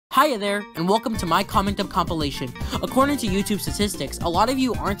Hiya there, and welcome to my Comic Dub compilation. According to YouTube statistics, a lot of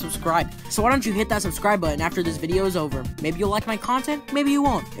you aren't subscribed, so why don't you hit that subscribe button after this video is over. Maybe you'll like my content, maybe you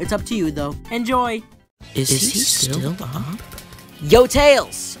won't. It's up to you though. Enjoy! Is he still up? Yo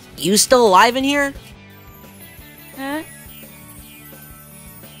Tails! You still alive in here? Huh?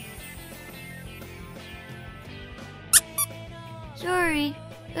 Sorry,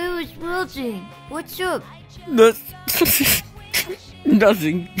 I was wilting. What's up?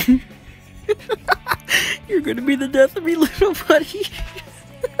 Nothing. You're gonna be the death of me, little buddy.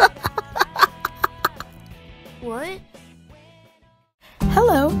 What?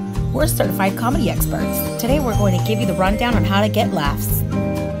 Hello, we're certified comedy experts. Today we're going to give you the rundown on how to get laughs.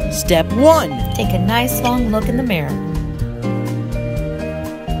 Step 1. Take a nice long look in the mirror.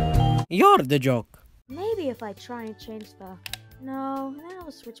 You're the joke. Maybe if I try and change the... No, then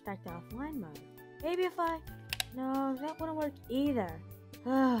I'll switch back to offline mode. Maybe if I... No, that wouldn't work either.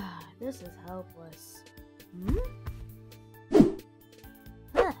 This is hopeless.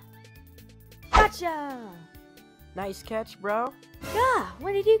 Gotcha! Nice catch, bro. Yeah,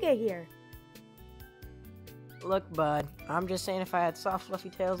 when did you get here? Look, bud, I'm just saying if I had soft, fluffy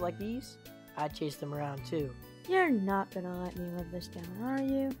tails like these, I'd chase them around too. You're not gonna let me live this down, are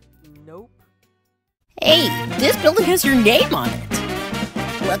you? Nope. Hey, this building has your name on it.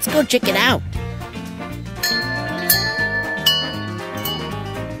 Let's go check it out.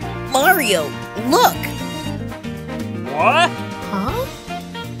 Mario, look! What? Huh?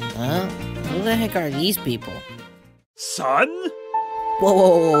 Who the heck are these people? Son?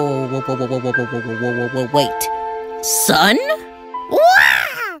 Whoa, wait. Son?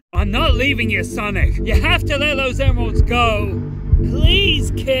 I'm not leaving you, Sonic. You have to let those emeralds go.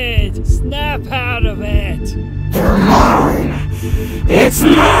 Please, kid, snap out of it. They're mine! It's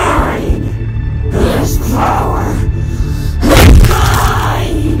mine! This power is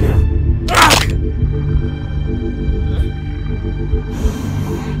mine!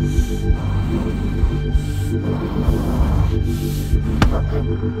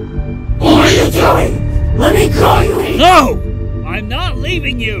 What are you doing? Let me go, you... No! I'm not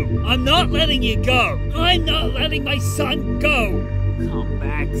leaving you! I'm not letting you go! I'm not letting my son go! Come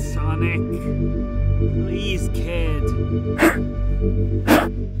back, Sonic. Please, kid.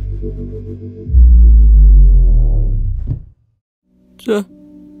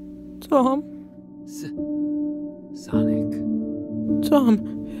 Tom? Sonic? Tom.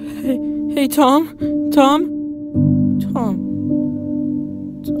 Hey, Tom? Tom?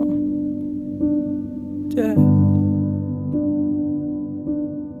 Dad.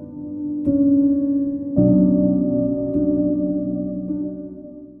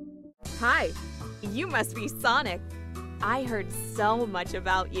 Hi, you must be Sonic. I heard so much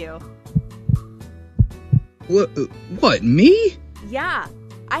about you. What, me? Yeah,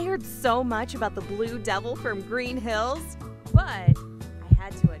 I heard so much about the Blue Devil from Green Hills, but I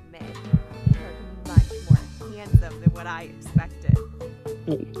had to admit, you're much more handsome than what I expected.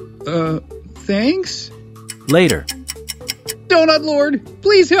 Thanks? Later. Donut Lord,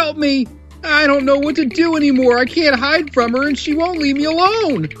 please help me! I don't know what to do anymore. I can't hide from her and she won't leave me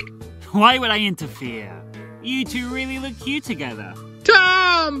alone. Why would I interfere? You two really look cute together.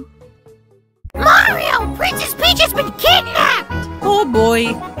 Tom! Mario! Princess Peach has been kidnapped! Oh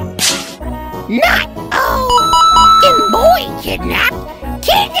boy. Not oh boy kidnapped!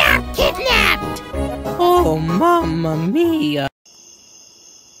 Kidnapped! Oh, mamma mia.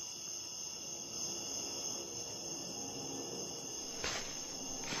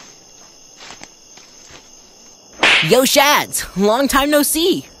 Yo, Shads! Long time no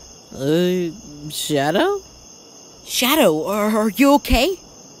see! Shadow? Shadow, are you okay?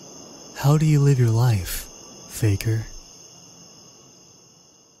 How do you live your life, Faker?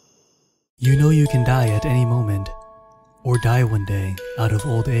 You know you can die at any moment, or die one day out of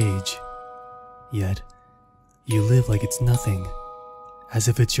old age. Yet, you live like it's nothing, as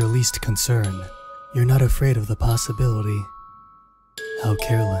if it's your least concern. You're not afraid of the possibility. How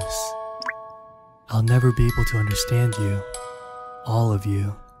careless. I'll never be able to understand you, all of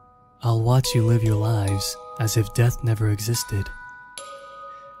you. I'll watch you live your lives as if death never existed.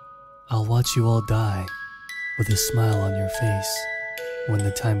 I'll watch you all die with a smile on your face. When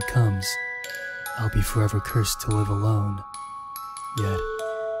the time comes, I'll be forever cursed to live alone. Yet,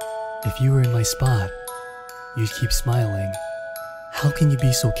 if you were in my spot, you'd keep smiling. How can you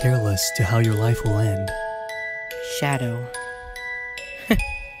be so careless to how your life will end? Shadow.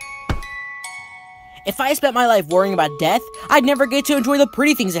 If I spent my life worrying about death, I'd never get to enjoy the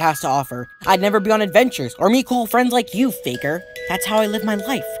pretty things it has to offer. I'd never be on adventures, or meet cool friends like you, Faker. That's how I live my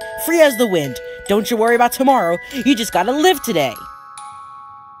life. Free as the wind. Don't you worry about tomorrow, you just gotta live today.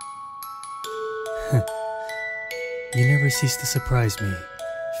 You never cease to surprise me,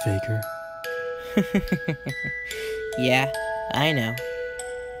 Faker. Yeah, I know.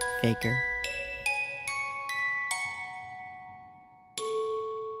 Faker.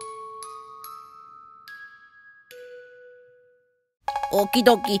 Okie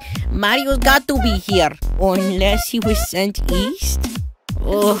dokie, Mario's got to be here. Unless he was sent east?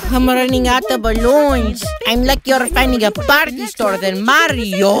 Oh, I'm running out of balloons. I'm like you're finding a party store than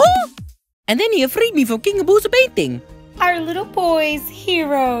Mario. And then he freed me from King Abu's painting. Our little boys,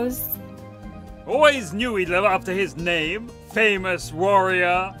 heroes. Always knew he'd live up to his name. Famous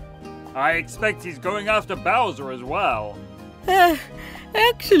warrior. I expect he's going after Bowser as well.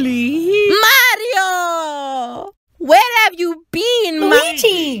 Actually, he... Mario! Where have you been,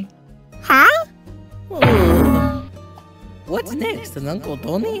 Luigi? Huh? What's next? An Uncle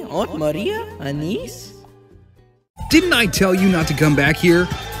Tony? Aunt Maria? A niece? Didn't I tell you not to come back here?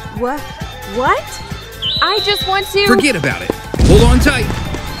 What? I just want to... Forget about it. Hold on tight.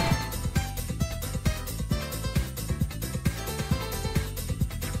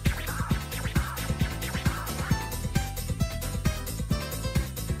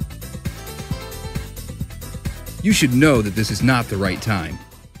 You should know that this is not the right time.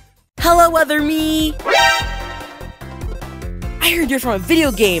 Hello, other me! I heard you're from a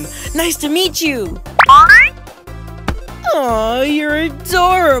video game. Nice to meet you. Aw, you're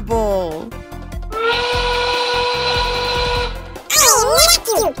adorable.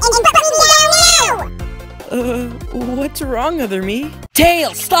 What's wrong, other me?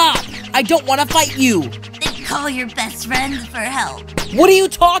 Tail, stop! I don't want to fight you. Then call your best friend for help. What are you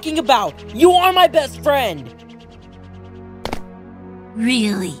talking about? You are my best friend.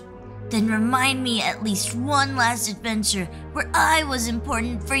 Really? Then remind me at least one last adventure where I was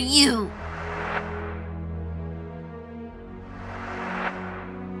important for you.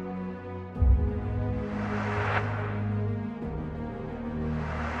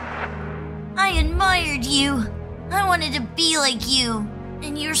 I admired you. I wanted to be like you.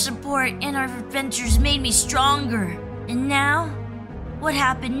 And your support and our adventures made me stronger. And now? What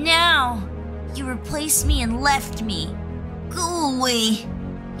happened now? You replaced me and left me. Go away.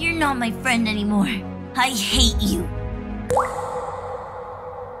 You're not my friend anymore. I hate you.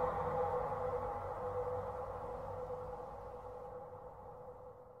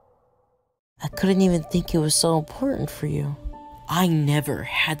 I couldn't even think it was so important for you. I never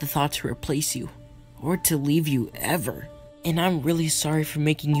had the thought to replace you, or to leave you ever. And I'm really sorry for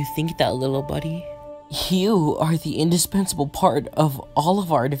making you think that, little buddy. You are the indispensable part of all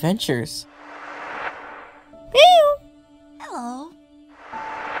of our adventures. Hello.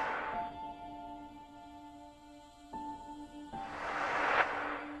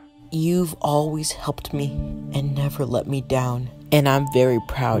 You've always helped me and never let me down. And I'm very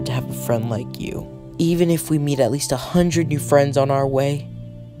proud to have a friend like you. Even if we meet at least 100 new friends on our way,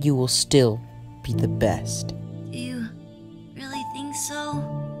 you will still be the best. Do you really think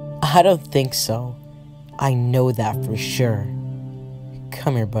so? I don't think so. I know that for sure.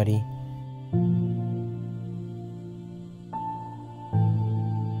 Come here, buddy.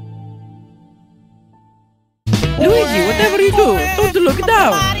 Luigi, whatever you do, don't look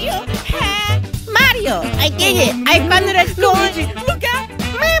down. Mario, I did it. I found the red stone. Luigi, look out.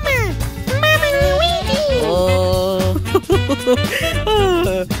 Mama Luigi. Oh,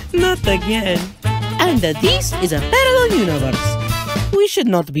 not again. And this is a parallel universe. We should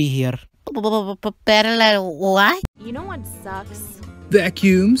not be here. Parallel what? You know what sucks?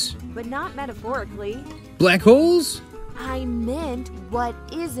 Vacuums? But not metaphorically. Black holes? I meant what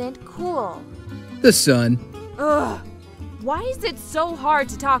isn't cool. The sun. Ugh. Why is it so hard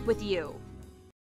to talk with you?